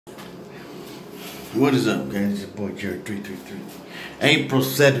What is up, guys? It's your boy Jared 333. April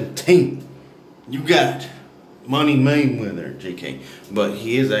 17th, you got Money Mayweather, JK. But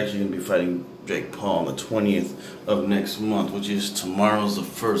he is actually going to be fighting Jake Paul on the 20th of next month, which is tomorrow's the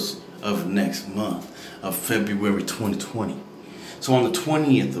 1st of next month of February 2020. So on the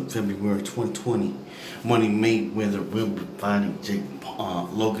 20th of February 2020, Money Mayweather will be fighting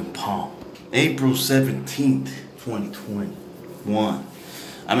Logan Paul. April 17th, 2021.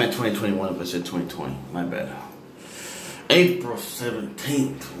 I meant 2021 if I said 2020. My bad. April 17th,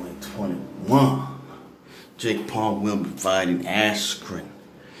 2021. Jake Paul will be fighting Askren.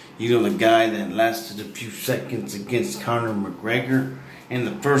 You know, the guy that lasted a few seconds against Conor McGregor in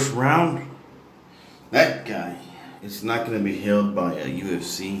the first round? That guy is not going to be held by a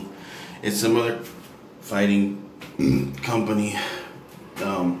UFC. It's some other fighting company.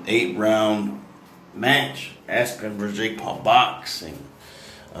 8-round match. Askren versus Jake Paul boxing.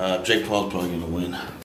 Jake Paul's probably going to win.